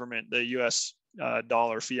the government, the US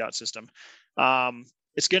dollar fiat system.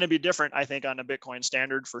 It's going to be different, I think, on a Bitcoin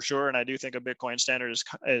standard for sure. And I do think a Bitcoin standard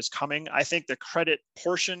is coming. I think the credit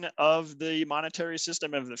portion of the monetary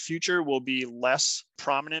system of the future will be less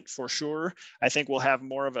prominent for sure. I think we'll have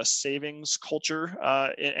more of a savings culture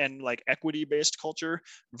and like equity-based culture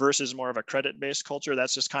versus more of a credit-based culture.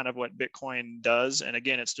 That's just kind of what Bitcoin does. And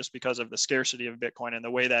again, it's just because of the scarcity of Bitcoin and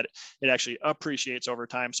the way that it actually appreciates over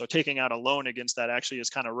time. So taking out a loan against that actually is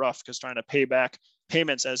kind of rough, because trying to pay back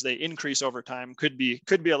payments as they increase over time could be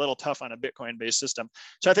a little tough on a Bitcoin based system.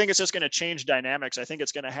 So I think it's just going to change dynamics. I think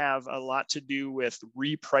it's going to have a lot to do with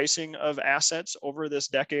repricing of assets over this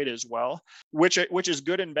decade as well, which is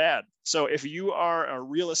good and bad. So if you are a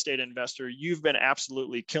real estate investor, you've been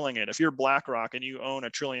absolutely killing it. If you're BlackRock and you own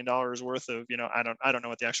 $1 trillion worth of, I don't know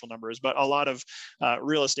what the actual number is, but a lot of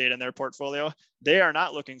real estate in their portfolio, they are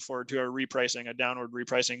not looking forward to a downward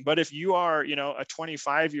repricing. But if you are, a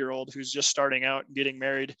 25-year-old who's just starting out and getting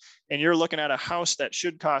married, and you're looking at a house that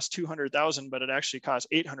should cost $200,000, but it actually costs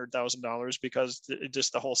 $800,000 because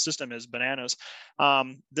just the whole system is bananas.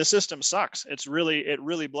 The system sucks. It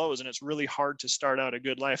really blows, and it's really hard to start out a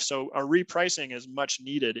good life. So a repricing is much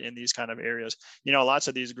needed in these kind of areas. Lots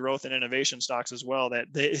of these growth and innovation stocks as well,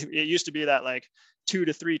 it used to be that like 2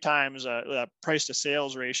 to 3 times price to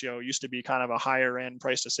sales ratio used to be kind of a higher end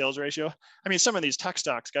price to sales ratio. I mean, some of these tech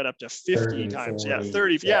stocks got up to 50 30, times. 40,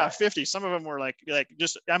 30. Yeah, 50. Some of them were like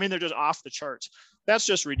just, they're just off the charts. That's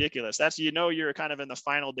just ridiculous. That's, you're kind of in the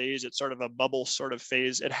final days. It's sort of a bubble sort of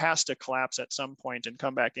phase. It has to collapse at some point and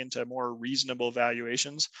come back into more reasonable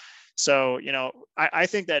valuations. So, I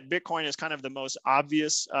think that Bitcoin is kind of the most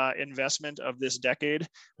obvious investment of this decade.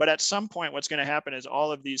 But at some point, what's going to happen is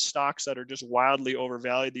all of these stocks that are just wildly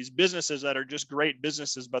overvalued, these businesses that are just great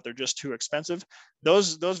businesses, but they're just too expensive,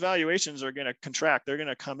 those valuations are going to contract. They're going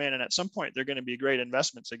to come in, and at some point, they're going to be great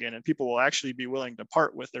investments again. And people will actually be willing to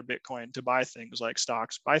part with their Bitcoin to buy things like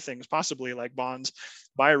stocks, buy things possibly like bonds,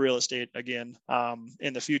 buy real estate again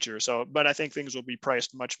in the future. So, but I think things will be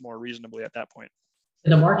priced much more reasonably at that point.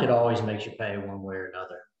 And the market always makes you pay one way or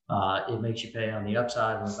another. It makes you pay on the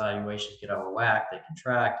upside when valuations get out of whack, they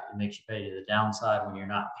contract. It makes you pay to the downside when you're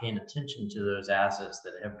not paying attention to those assets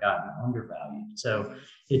that have gotten undervalued. So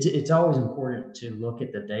it's always important to look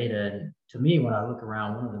at the data. And to me, when I look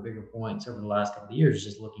around, one of the bigger points over the last couple of years is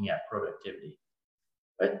just looking at productivity.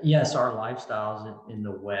 But yes, our lifestyles in the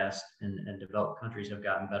West and developed countries have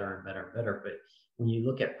gotten better and better and better. But when you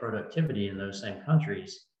look at productivity in those same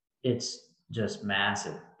countries, it's just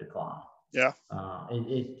massive decline. Yeah.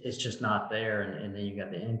 It's just not there. And then you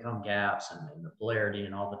got the income gaps and the polarity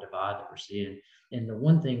and all the divide that we're seeing. And the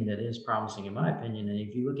one thing that is promising, in my opinion, and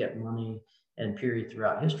if you look at money and period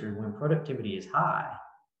throughout history, when productivity is high,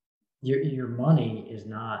 your money is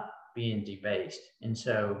not being debased. And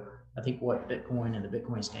so I think what Bitcoin and the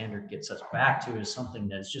Bitcoin standard gets us back to is something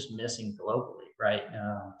that's just missing globally, right?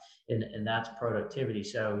 And that's productivity.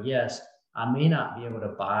 So yes, I may not be able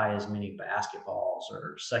to buy as many basketballs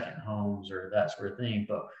or second homes or that sort of thing,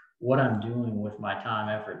 but what I'm doing with my time,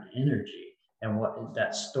 effort, and energy, and what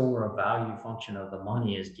that store of value function of the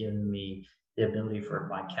money is giving me the ability for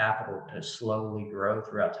my capital to slowly grow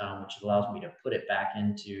throughout time, which allows me to put it back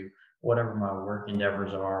into whatever my work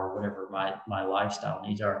endeavors are, whatever my lifestyle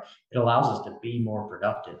needs are. It allows us to be more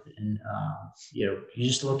productive. And, you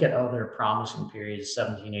just look at other promising periods,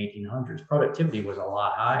 17, 1800s, productivity was a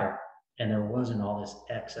lot higher. And there wasn't all this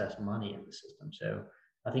excess money in the system. So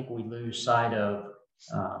I think we lose sight of,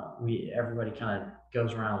 everybody kind of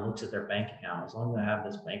goes around and looks at their bank account. As long as I have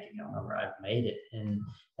this bank account number, I've made it. And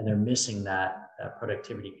they're missing that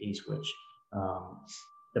productivity piece, which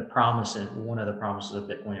the promise, and one of the promises of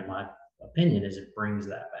Bitcoin, in my opinion, is it brings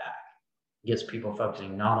that back. It gets people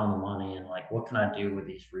focusing not on the money and like, what can I do with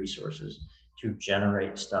these resources to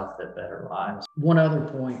generate stuff that better lives? One other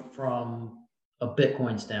point from a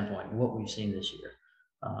Bitcoin standpoint, what we've seen this year,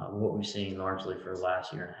 what we've seen largely for the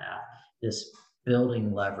last year and a half, this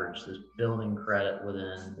building leverage, this building credit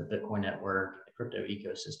within the Bitcoin network, the crypto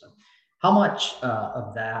ecosystem. How much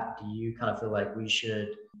of that do you kind of feel like we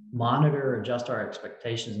should monitor, adjust our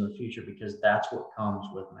expectations in the future? Because that's what comes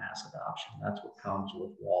with mass adoption. That's what comes with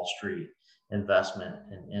Wall Street investment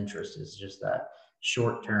and interest, is just that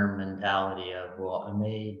short-term mentality of, well, I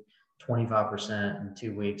made 25% in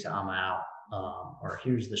 2 weeks, I'm out. Or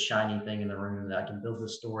here's the shiny thing in the room that I can build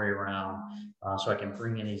this story around, so I can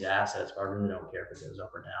bring in these assets, but I really don't care if it goes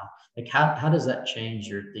up or down. Like, how does that change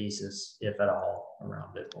your thesis, if at all,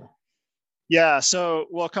 around Bitcoin? Yeah. So,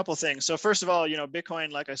 well, a couple of things. So first of all,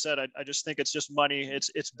 Bitcoin, like I said, I just think it's just money.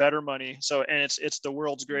 It's better money. So, and it's the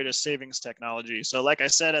world's greatest savings technology. So like I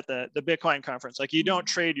said, at the Bitcoin conference, like, you don't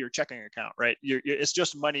trade your checking account, right? It's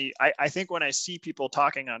just money. I think when I see people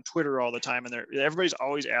talking on Twitter all the time, and everybody's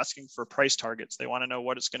always asking for price targets, they want to know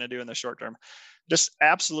what it's going to do in the short term. Just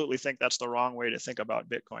absolutely think that's the wrong way to think about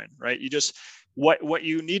Bitcoin, right? You just, what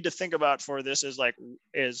you need to think about for this is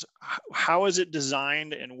how is it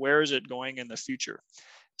designed and where is it going in the future?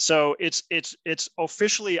 So it's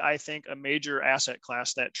officially, I think, a major asset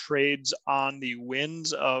class that trades on the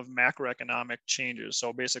winds of macroeconomic changes.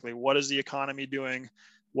 So basically, what is the economy doing?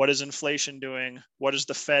 What is inflation doing? What is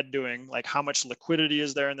the Fed doing? Like, how much liquidity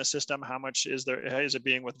is there in the system? How much is it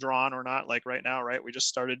being withdrawn or not? Like right now, right? We just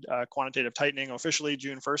started quantitative tightening officially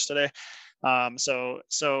June 1st today.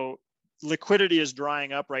 So liquidity is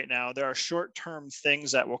drying up right now. There are short-term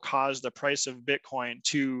things that will cause the price of Bitcoin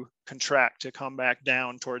to contract, to come back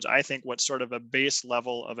down towards, I think, what's sort of a base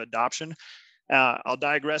level of adoption. I'll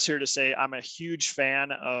digress here to say I'm a huge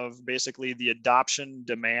fan of basically the adoption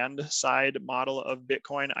demand side model of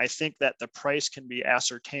Bitcoin. I think that the price can be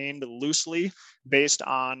ascertained loosely based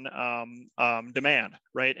on demand,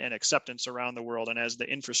 right, and acceptance around the world, and as the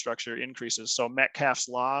infrastructure increases. So Metcalfe's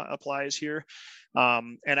law applies here.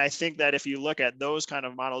 And I think that if you look at those kind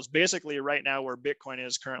of models, basically right now where Bitcoin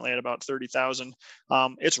is currently at about 30,000,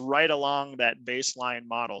 it's right along that baseline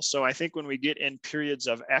model. So I think when we get in periods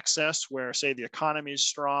of excess where, say, the economy is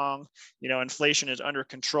strong, inflation is under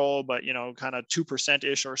control, but, kind of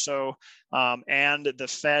 2%-ish or so, and the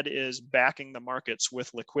Fed is backing the markets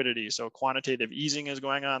with liquidity. So quantitative easing is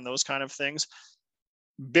going on, those kind of things.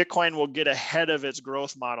 Bitcoin will get ahead of its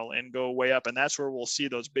growth model and go way up. And that's where we'll see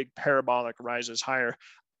those big parabolic rises higher.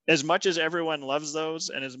 As much as everyone loves those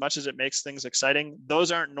and as much as it makes things exciting,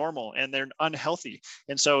 those aren't normal and they're unhealthy.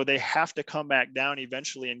 And so they have to come back down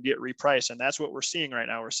eventually and get repriced. And that's what we're seeing right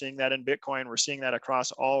now. We're seeing that in Bitcoin. We're seeing that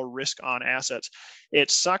across all risk on assets. It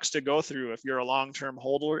sucks to go through if you're a long-term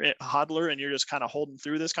hodler and you're just kind of holding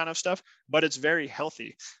through this kind of stuff, but it's very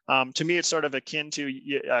healthy. To me, it's sort of akin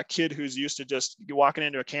to a kid who's used to just walking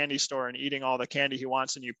into a candy store and eating all the candy he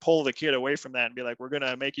wants, and you pull the kid away from that and be like, we're going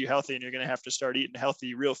to make you healthy and you're going to have to start eating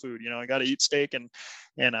healthy, real food. I got to eat steak and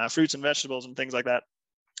fruits and vegetables and things like that.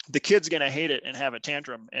 The kid's going to hate it and have a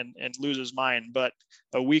tantrum and lose his mind. But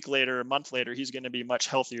a week later, a month later, he's going to be much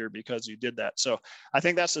healthier because you did that. So I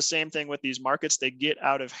think that's the same thing with these markets. They get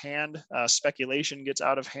out of hand. Speculation gets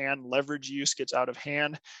out of hand. Leverage use gets out of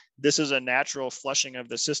hand. This is a natural flushing of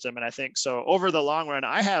the system. And I think so over the long run,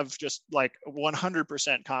 I have just like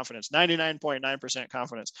 100% confidence, 99.9%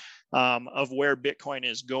 confidence of where Bitcoin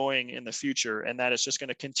is going in the future. And that it's just going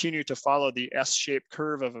to continue to follow the S-shaped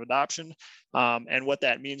curve of adoption. And what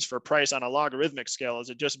that means for price on a logarithmic scale is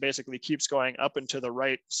it just basically keeps going up and to the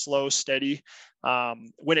right, slow, steady.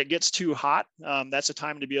 When it gets too hot, that's a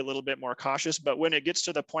time to be a little bit more cautious. But when it gets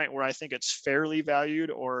to the point where I think it's fairly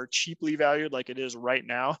valued or cheaply valued like it is right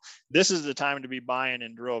now, this is the time to be buying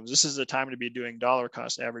in droves. This is the time to be doing dollar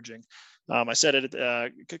cost averaging. I said it a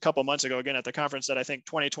couple months ago, again, at the conference, that I think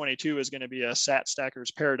 2022 is going to be a sat stacker's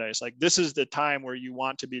paradise. Like this is the time where you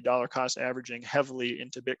want to be dollar cost averaging heavily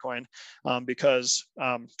into Bitcoin because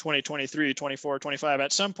 2023, 24, 25,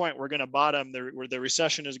 at some point we're going to bottom where the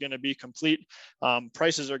recession is going to be complete.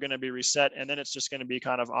 Prices are going to be reset, and then it's just going to be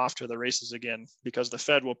kind of off to the races again because the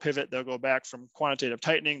Fed will pivot. They'll go back from quantitative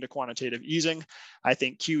tightening to quantitative easing. I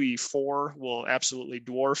think QE4 will absolutely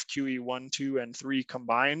dwarf QE1, 2, and 3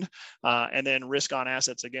 combined. And then risk on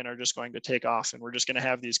assets, again, are just going to take off. And we're just going to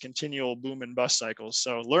have these continual boom and bust cycles.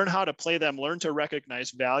 So learn how to play them, learn to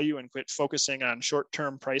recognize value and quit focusing on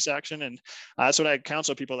short-term price action. And that's what I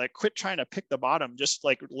counsel people, like quit trying to pick the bottom, just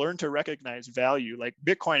like learn to recognize value. Like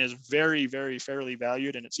Bitcoin is very, very fairly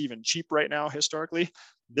valued and it's even cheap right now historically.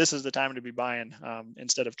 This is the time to be buying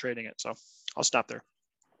instead of trading it. So I'll stop there.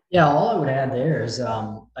 Yeah, all I would add there is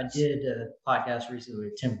I did a podcast recently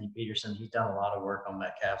with Timothy Peterson. He's done a lot of work on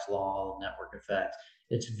Metcalfe's law, network effects.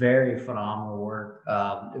 It's very phenomenal work.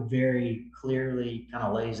 It very clearly kind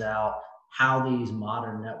of lays out how these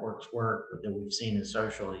modern networks work that we've seen in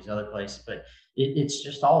social, these other places. But it's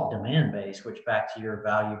just all demand based, which back to your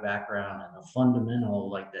value background and the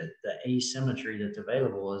fundamental, like the asymmetry that's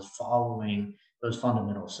available is following those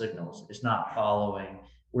fundamental signals. It's not following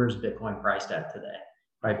where's Bitcoin priced at today.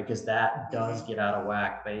 Right, because that does get out of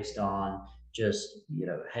whack based on just,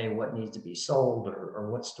 hey, what needs to be sold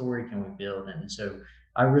or what story can we build? And so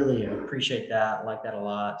I really appreciate that, like that a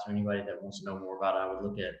lot. So anybody that wants to know more about it, I would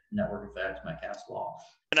look at network effects, Metcalfe's law.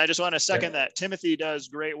 And I just want to second that. Timothy does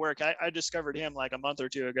great work. I discovered him like a month or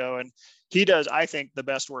two ago, and he does, I think, the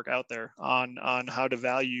best work out there on how to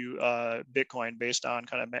value Bitcoin based on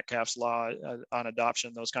kind of Metcalfe's law on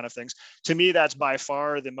adoption, those kind of things. To me, that's by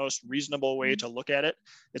far the most reasonable way to look at it.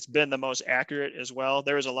 It's been the most accurate as well.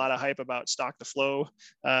 There was a lot of hype about stock to flow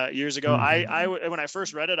years ago. Mm-hmm. When I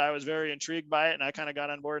first read it, I was very intrigued by it, and I kind of got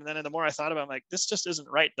on board. And then the more I thought about it, I'm like, this just isn't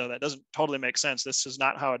right, though. That doesn't totally make sense. This is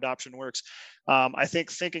not how adoption works. I think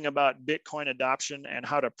thinking about Bitcoin adoption and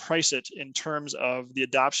how to price it in terms of the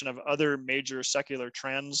adoption of other major secular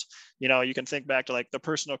trends. You can think back to like the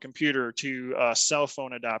personal computer, to cell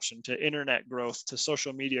phone adoption, to internet growth, to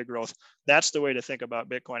social media growth. That's the way to think about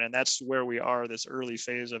Bitcoin, and that's where we are, this early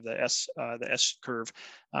phase of the S curve.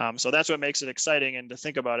 So that's what makes it exciting, and to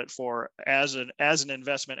think about it as an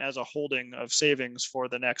investment, as a holding of savings for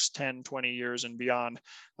the next 10, 20 years and beyond.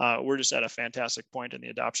 We're just at a fantastic point in the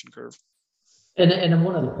adoption curve. And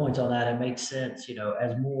one of the points on that, it makes sense,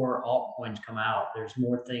 as more altcoins come out, there's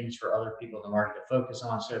more things for other people in the market to focus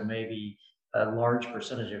on. So maybe a large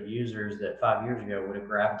percentage of users that 5 years ago would have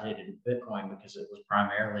gravitated to Bitcoin because it was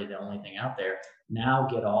primarily the only thing out there, now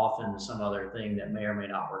get off into some other thing that may or may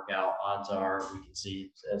not work out. Odds are, we can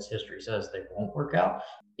see, as history says, they won't work out.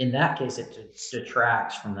 In that case, it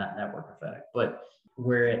detracts from that network effect. But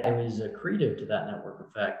where it is accretive to that network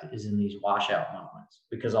effect is in these washout moments,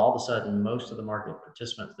 because all of a sudden, most of the market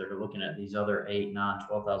participants that are looking at these other 8, 9,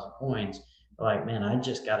 12,000 coins are like, man, I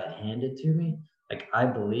just got it handed to me. Like, I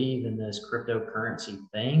believe in this cryptocurrency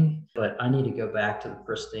thing, but I need to go back to the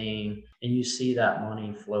pristine, and you see that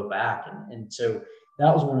money flow back. And so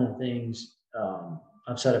that was one of the things,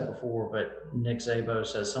 I've said it before, but Nick Szabo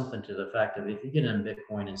says something to the fact that if you get in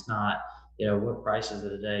Bitcoin, it's not, what price is it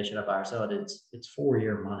today? Should I buy or sell it? It's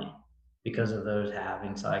 4-year money because of those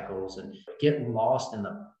halving cycles, and getting lost in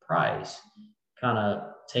the price kind of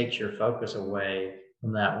takes your focus away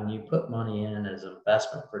from that. When you put money in as an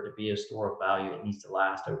investment, for it to be a store of value, it needs to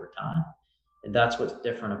last over time. And that's what's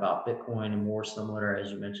different about Bitcoin, and more similar,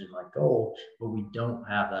 as you mentioned, like gold, but we don't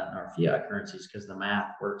have that in our fiat currencies because the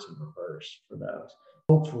math works in reverse for those.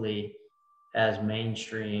 Hopefully, as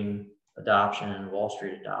mainstream adoption and Wall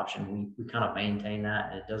Street adoption, we kind of maintain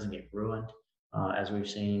that, and it doesn't get ruined, as we've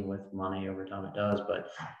seen with money over time. It does, but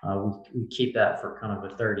we keep that for kind of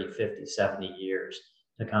a 30, 50, 70 years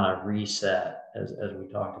to kind of reset, as we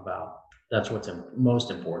talked about. That's what's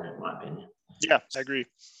most important, in my opinion. Yeah, I agree.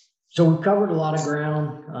 So we've covered a lot of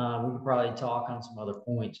ground. We could probably talk on some other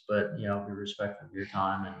points, but be respectful of your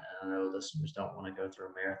time, and I know listeners don't want to go through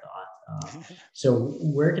a marathon. So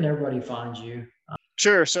where can everybody find you?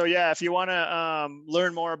 Sure. So yeah, if you want to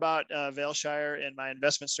learn more about Vailshire and my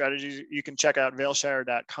investment strategies, you can check out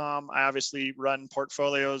vailshire.com. I obviously run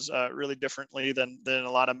portfolios really differently than a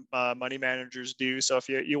lot of money managers do. So if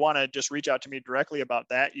you want to just reach out to me directly about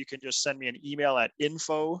that, you can just send me an email at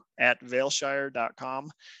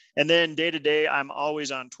info@vailshire.com. And then day to day, I'm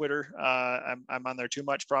always on Twitter. I'm on there too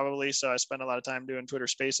much probably, so I spend a lot of time doing Twitter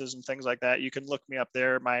Spaces and things like that. You can look me up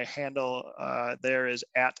there. My handle there is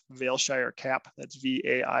 @VailshireCap. That's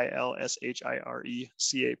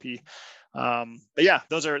VAILSHIRECAP. But yeah,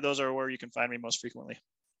 those are where you can find me most frequently.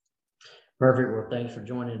 Perfect. Well, thanks for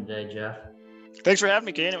joining today, Jeff. Thanks for having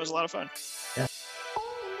me, Kane. It was a lot of fun. Yeah.